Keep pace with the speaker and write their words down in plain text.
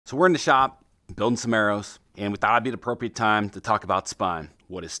So we're in the shop building some arrows, and we thought it'd be the appropriate time to talk about spine.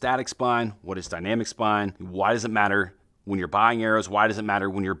 What is static spine? What is dynamic spine? Why does it matter when you're buying arrows? Why does it matter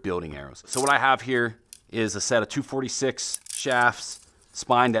when you're building arrows? So what I have here is a set of 246 shafts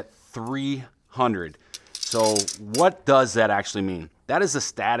spined at 300. So what does that actually mean? That is a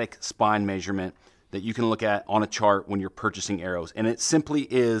static spine measurement that you can look at on a chart when you're purchasing arrows. And it simply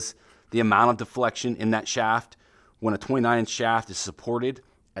is the amount of deflection in that shaft when a 29-inch shaft is supported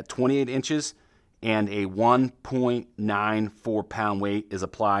at 28 inches and a 1.94 pound weight is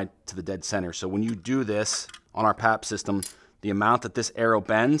applied to the dead center. So when you do this on our PAP system, the amount that this arrow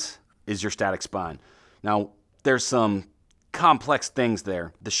bends is your static spine. Now, there's some complex things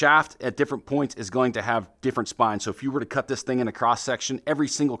there. The shaft at different points is going to have different spines. So if you were to cut this thing in a cross section, every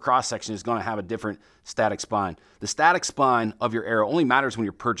single cross section is going to have a different static spine. The static spine of your arrow only matters when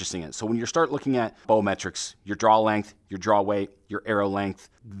you're purchasing it. So when you start looking at bow metrics, your draw length, your draw weight, your arrow length,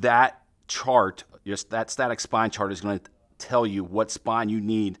 that chart, that static spine chart is going to tell you what spine you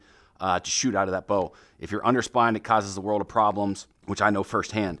need to shoot out of that bow. If you're underspined, it causes the world of problems, which I know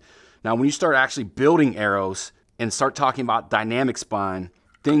firsthand. Now, when you start actually building arrows and start talking about dynamic spine,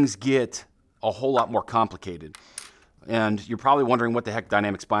 things get a whole lot more complicated. And you're probably wondering what the heck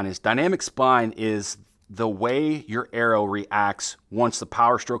dynamic spine is. Dynamic spine is the way your arrow reacts once the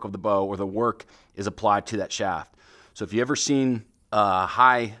power stroke of the bow or the work is applied to that shaft. So if you've ever seen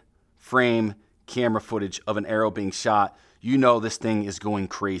high frame camera footage of an arrow being shot, you know this thing is going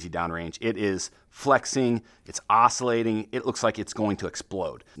crazy downrange. It is flexing, it's oscillating, it looks like it's going to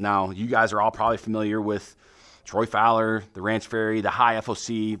explode. Now, you guys are all probably familiar with Troy Fowler, the Ranch Fairy, the high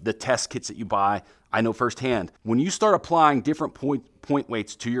FOC, the test kits that you buy. I know firsthand. When you start applying different point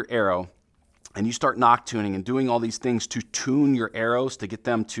weights to your arrow and you start knock tuning and doing all these things to tune your arrows to get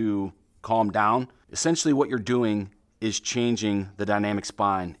them to calm down, essentially what you're doing is changing the dynamic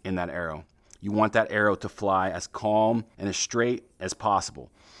spine in that arrow. You want that arrow to fly as calm and as straight as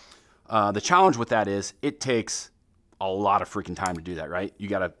possible. The challenge with that is it takes a lot of freaking time to do that, right? You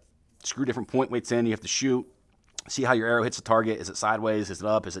got to screw different point weights in. You have to shoot, see how your arrow hits the target. Is it sideways? Is it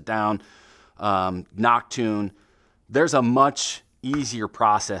up? Is it down? Knock tune. There's a much easier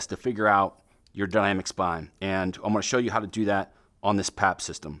process to figure out your dynamic spine. And I'm going to show you how to do that on this PAP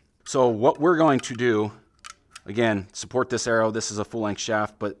system. So what we're going to do, again, support this arrow. This is a full length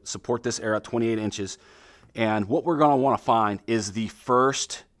shaft, but support this arrow at 28 inches. And what we're going to want to find is the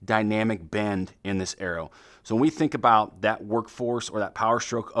first dynamic bend in this arrow. So when we think about that workforce or that power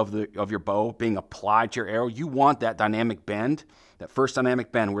stroke of your bow being applied to your arrow, you want that dynamic bend, that first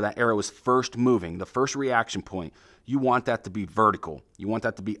dynamic bend where that arrow is first moving, the first reaction point. You want that to be vertical. You want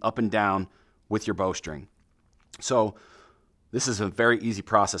that to be up and down with your bowstring. So this is a very easy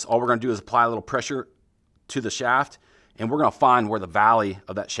process. All we're going to do is apply a little pressure to the shaft, and we're going to find where the valley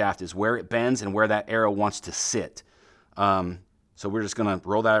of that shaft is, where it bends and where that arrow wants to sit. So we're just going to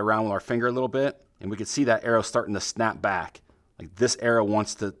roll that around with our finger a little bit, and we can see that arrow starting to snap back. Like this arrow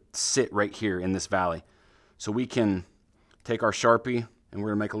wants to sit right here in this valley. So we can take our Sharpie, and we're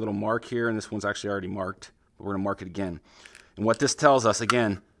going to make a little mark here, and this one's actually already marked, but we're going to mark it again. And what this tells us,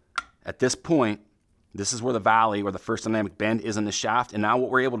 again, at this point, this is where the valley, where the first dynamic bend is in the shaft, and now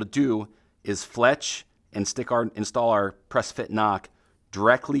what we're able to do is fletch and install our press fit knock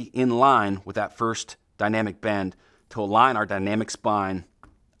directly in line with that first dynamic bend to align our dynamic spine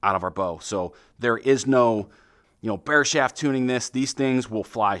out of our bow. So there is no, bare shaft tuning this. These things will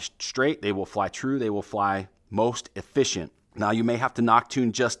fly straight, they will fly true, they will fly most efficient. Now you may have to knock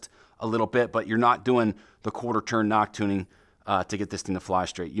tune just a little bit, but you're not doing the quarter turn knock tuning to get this thing to fly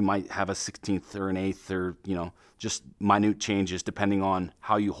straight. You might have a 16th or an 8th or, just minute changes depending on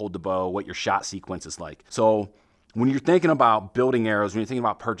how you hold the bow, what your shot sequence is like. So when you're thinking about building arrows, when you're thinking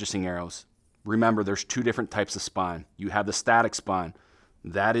about purchasing arrows, remember there's two different types of spine. You have the static spine.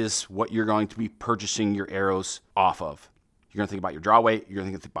 That is what you're going to be purchasing your arrows off of. You're going to think about your draw weight. You're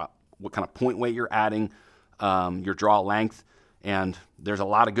going to think about what kind of point weight you're adding, your draw length. And there's a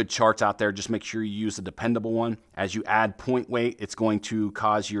lot of good charts out there. Just make sure you use a dependable one. As you add point weight, it's going to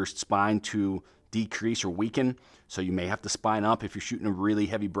cause your spine to decrease or weaken. So you may have to spine up if you're shooting a really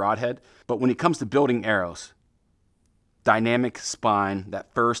heavy broadhead. But when it comes to building arrows, dynamic spine,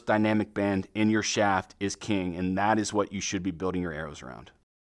 that first dynamic bend in your shaft is king, and that is what you should be building your arrows around.